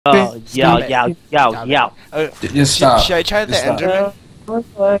Yo. Just stop. Should I try the Just stop.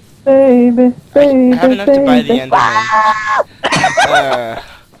 Enderman? Baby, I have enough to buy the Enderman.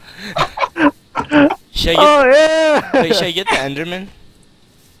 Should I get the Enderman?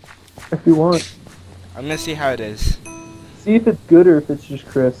 If you want. I'm gonna see how it is. See if it's good or if it's just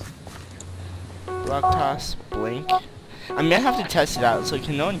crisp. Rock toss, blink. I'm gonna have to test it out, so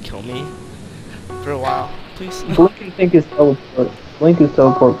can no one kill me for a while, please? Blink I think is teleport. Blink is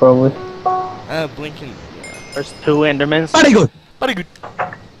teleport probably. Blink and There's 2 Endermans. Very good. Very good.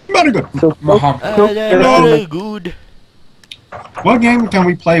 Very good. So Very good. What game can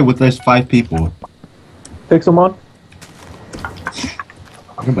we play with those 5 people? Pixelmon?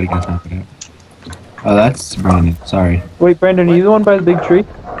 Nobody got time for that. Oh, that's Brandon. Sorry. Wait, Brandon, are you the one by the big tree?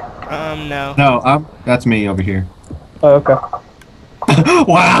 No. No, that's me over here. Oh, okay.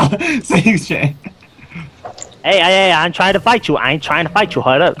 Wow. Same shit. Hey, I'm trying to fight you. I ain't trying to fight you.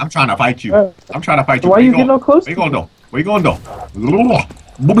 Hold up. I'm trying to fight you. I'm trying to fight you. Why are you getting all close? Where you gonna do? Where you gonna do?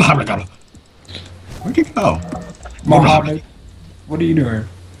 Where'd you go? Mohammed, what are you doing?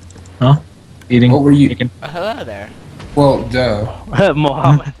 Huh? Eating. What were you? Chicken. Hello there. Well, duh.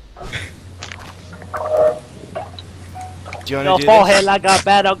 Mohammed. Do you Your wanna do forehead this? like a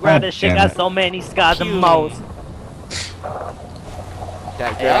battleground. This shit damn got it. so many scars and Cute. moles.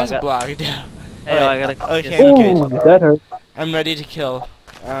 That Hey, I grass got- blocked. Hey, I gotta. Okay, I'm Ooh, good. that hurt. I'm ready to kill.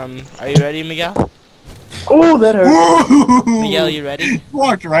 Are you ready, Miguel? Oh, that hurt. Miguel, you ready?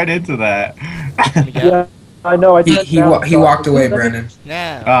 Walked right into that. Miguel? Yeah, I know. I tried He walked away, Brandon.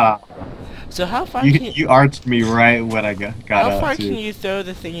 No. So how far can you You arched me right when I got how up. far too. can you throw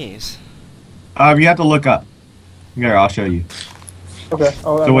the thingies? You have to look up. Here, I'll show you. Okay.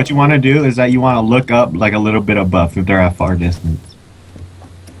 Oh, So what you want to do is that you want to look up like a little bit above if they're at far distance.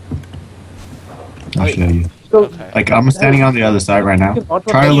 I'll Wait. show you. So, Okay. Like I'm standing on the other side right now. you can launch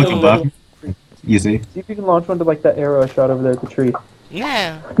one Try to to look the above. little- You see? See if you can launch one to like that arrow I shot over there at the tree.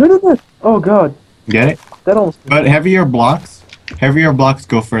 No. No. Oh god, Get it? that almost. But heavier blocks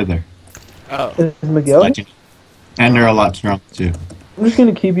go further. Oh. Is Miguel? Let you- And they're a lot stronger too. I'm just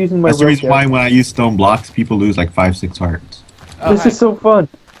gonna keep using my. That's the reason rope why when I use stone blocks, people lose like 5-6 hearts. Oh, This hi. is so fun.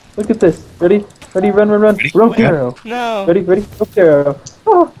 Look at this. Ready? Ready? Run! Ready? Rope Yeah. arrow. No. Ready? Rope arrow.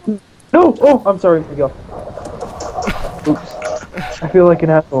 Oh no! Oh, I'm sorry, Miguel. Oops. I feel like an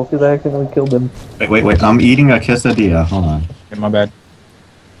asshole because I accidentally killed him. Wait. I'm eating a quesadilla. Hold on. Okay, my bad.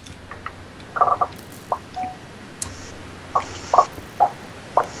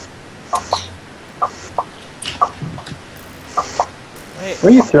 Wait.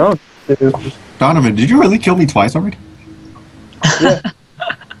 Where are you thrown? Dude? Donovan, did you really kill me twice already? Yeah.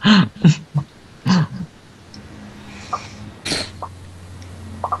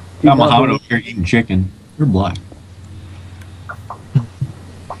 Got Muhammad over here eating chicken. You're black.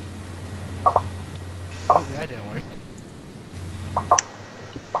 Oh, that didn't work.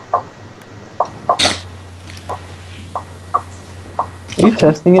 Are you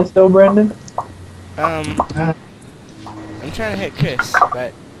testing it still, Brandon? I'm trying to hit Chris,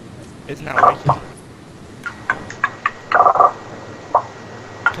 but it's not working.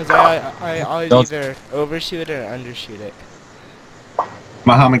 Cause I always Don't- either overshoot or undershoot it.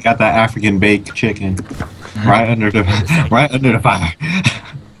 Muhammad got that African baked chicken right under the fire.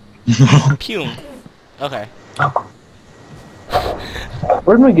 Pew. Okay.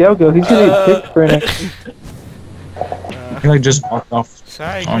 Where'd Miguel go? He's gonna get picked for an extra. I think I just walked off.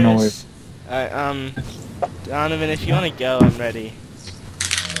 Sorry, Oh, no Chris. Donovan, if you wanna go, I'm ready.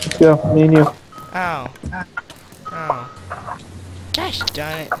 Let's go, me and you. Ow. Ow. Gosh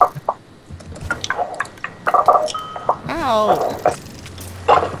darn it. Ow.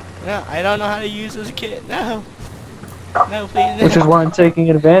 No, I don't know how to use this kit. No. No, please no. Which is why I'm taking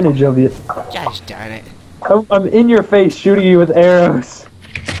advantage of it. Gosh darn it. I'm in your face shooting you with arrows.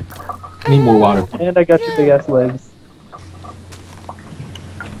 Need more water. And I got your big ass legs.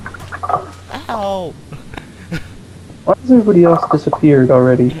 Ow. Why has everybody else disappeared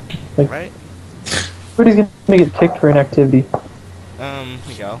already? Like, Right? everybody's gonna get kicked for inactivity. Here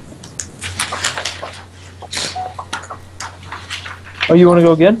we go. Oh, you wanna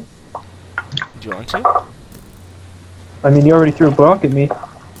go again? Do you want to? I mean, you already threw a block at me.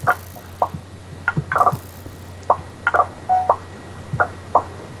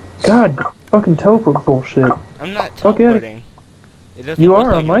 God, fucking teleport bullshit. I'm not Okay. teleporting. It doesn't You look are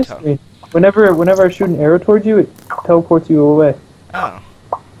like on my I'm screen. Whenever I shoot an arrow towards you, it teleports you away. Oh.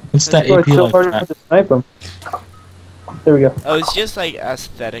 What's that That's why AP it's so like hard that? to snipe them. There we go. Oh, it's just like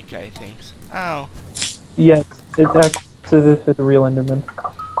aesthetic, I think. Ow. Yes, it acts as if it's a real Enderman.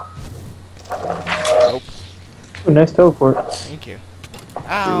 Nope. Ooh, nice teleport. Thank you.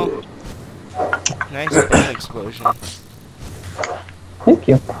 Ow. Nice bomb explosion. Thank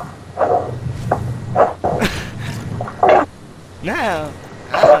you. No.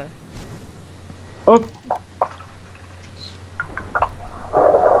 Oh,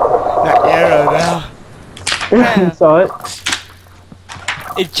 That arrow now. you saw it?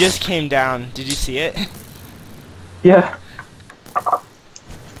 It just came down. Did you see it? Yeah.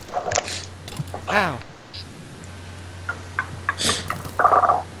 Ow.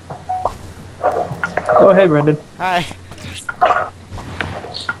 Oh, hey, Brendan. Hi.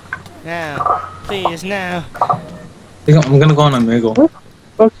 Now. Please, now. I'm gonna go on Omegle. Where the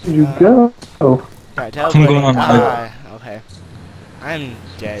fuck did you go? Oh, Got I'm going teleporting. on Okay. I'm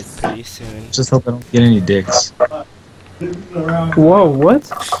dead pretty soon. Just hope I don't get any dicks. whoa, what?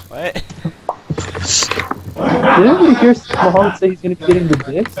 What? Didn't you hear Muhammad say he's gonna be getting the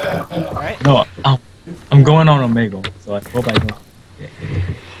dicks? Right? No, I'm going on Omegle, so I hope I don't.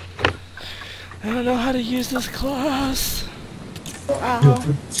 I don't know how to use this class.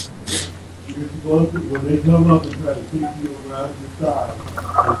 Ow.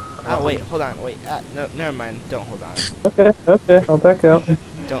 Oh wait, hold on, wait. No, never mind. Don't hold on. Okay, okay, I'll back out.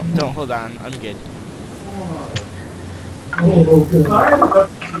 Don't hold on. I'm good.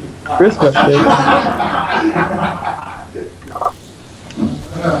 Chris got dicks.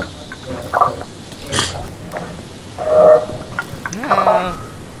 No.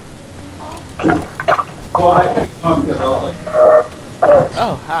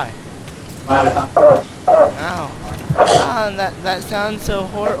 Oh, hi. Ow. Oh, that sounds so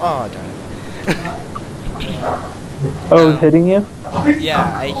horrible. Oh, darn Oh, it's hitting you? it.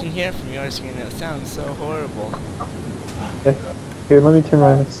 Yeah, I can hear it from your screen. It sounds so horrible. Okay. Here, let me turn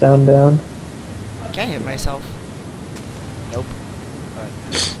my sound down. Can I hit myself? Nope.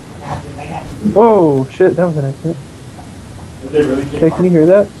 Whoa, shit, that was an accident. Okay, can you hear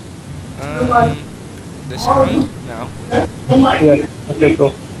that? The sound? No. Yeah, okay,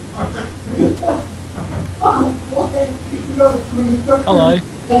 cool. Hello.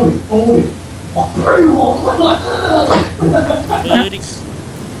 Booty.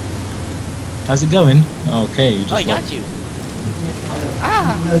 How's it going? Okay, you just Oh, I got you.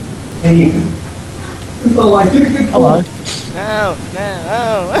 Ah! Hello. No, no,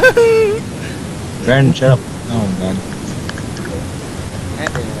 Brandon, shut up. Oh god.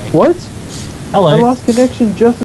 Anyway. What? Hello. I lost connection just